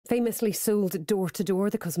Famously sold door-to-door,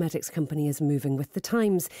 the cosmetics company is moving with the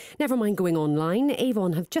times. Never mind going online,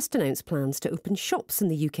 Avon have just announced plans to open shops in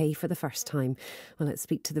the UK for the first time. Well, let's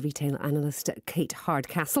speak to the retail analyst Kate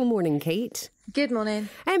Hardcastle. Morning, Kate. Good morning.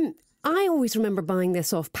 I always remember buying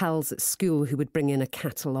this off pals at school who would bring in a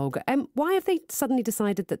catalogue. Why have they suddenly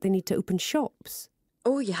decided that they need to open shops?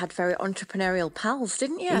 Oh, you had very entrepreneurial pals,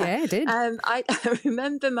 didn't you? Yeah, I did. I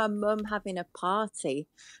remember my mum having a party,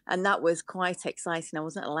 and that was quite exciting. I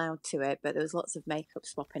wasn't allowed to it, but there was lots of makeup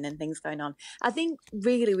swapping and things going on. I think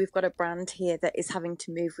really we've got a brand here that is having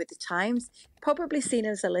to move with the times, probably seen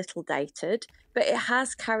as a little dated, but it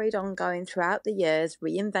has carried on going throughout the years,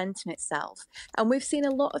 reinventing itself. And we've seen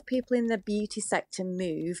a lot of people in the beauty sector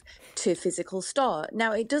move to physical store.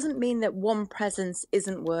 Now, it doesn't mean that one presence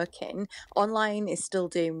isn't working. Online is still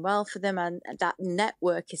doing well for them, and that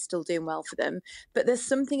network is still doing well for them. But there's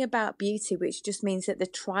something about beauty which just means that the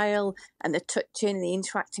trial and the touching and the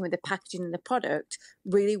interacting with the packaging and the product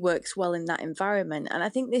really works well in that environment. And I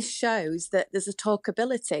think this shows that there's a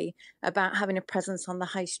talkability about having a presence on the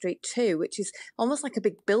high street too, which is almost like a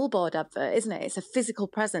big billboard advert, isn't it? It's a physical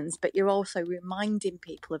presence, but you're also reminding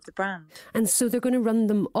people of the brand. And so they're going to run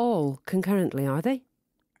them all concurrently, are they?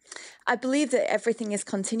 I believe that everything is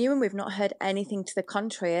continuing. We've not heard anything to the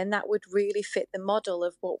contrary, and that would really fit the model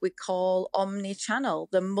of what we call omni-channel,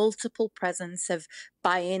 the multiple presence of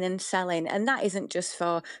buying and selling. And that isn't just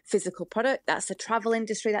for physical product, that's the travel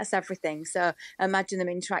industry, that's everything. So imagine them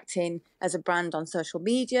interacting as a brand on social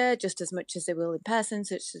media just as much as they will in person,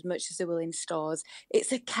 just as much as they will in stores.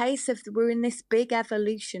 It's a case of we're in this big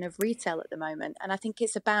evolution of retail at the moment, and I think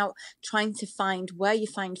it's about trying to find where you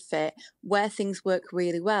find fit, where things work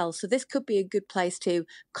really well. So this could be a good place to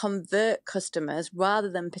convert customers rather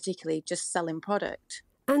than particularly just selling product.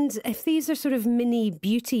 And if these are sort of mini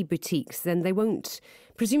beauty boutiques, then they won't,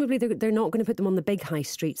 presumably they're not going to put them on the big high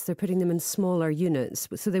streets, they're putting them in smaller units,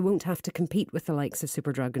 so they won't have to compete with the likes of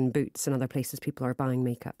Superdrug and Boots and other places people are buying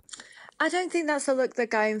makeup. I don't think that's the look they're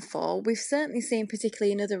going for. We've certainly seen,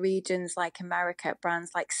 particularly in other regions like America,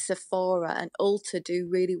 brands like Sephora and Ulta do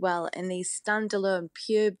really well in these standalone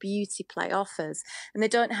pure beauty play offers. And they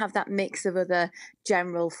don't have that mix of other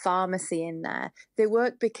general pharmacy in there. They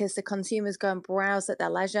work because the consumers go and browse at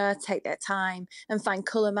their leisure, take their time and find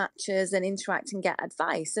colour matches and interact and get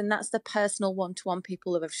advice. And that's the personal one-to-one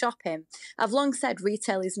people love of shopping. I've long said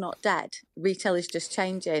retail is not dead. Retail is just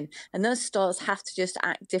changing. And those stores have to just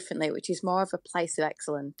act differently, which is more of a place of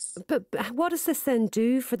excellence. But what does this then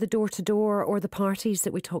do for the door-to-door or the parties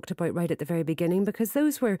that we talked about right at the very beginning? Because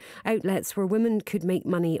those were outlets where women could make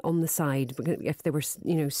money on the side if they were,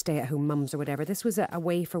 stay-at-home mums or whatever. This was a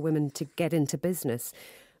way for women to get into business.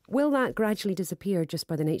 Will that gradually disappear just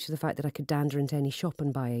by the nature of the fact that I could dander into any shop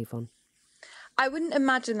and buy Avon? I wouldn't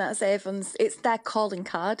imagine that's Avon's, it's their calling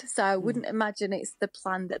card. So I wouldn't imagine it's the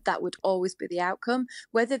plan that would always be the outcome.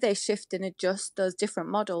 Whether they shift and adjust those different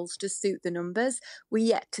models to suit the numbers, we're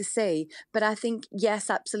yet to see. But I think, yes,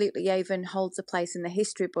 absolutely, Avon holds a place in the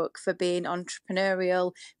history book for being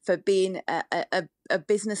entrepreneurial, for being a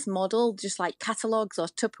business model, just like catalogues or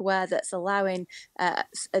Tupperware, that's allowing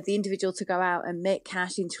the individual to go out and make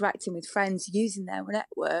cash, interacting with friends, using their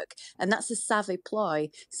network. And that's a savvy ploy.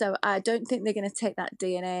 So I don't think they're going to take that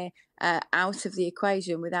DNA out of the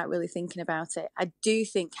equation without really thinking about it. I do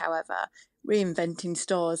think, however, reinventing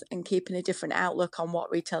stores and keeping a different outlook on what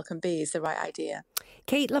retail can be is the right idea.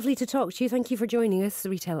 Kate, lovely to talk to you. Thank you for joining us. The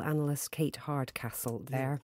retail analyst Kate Hardcastle there.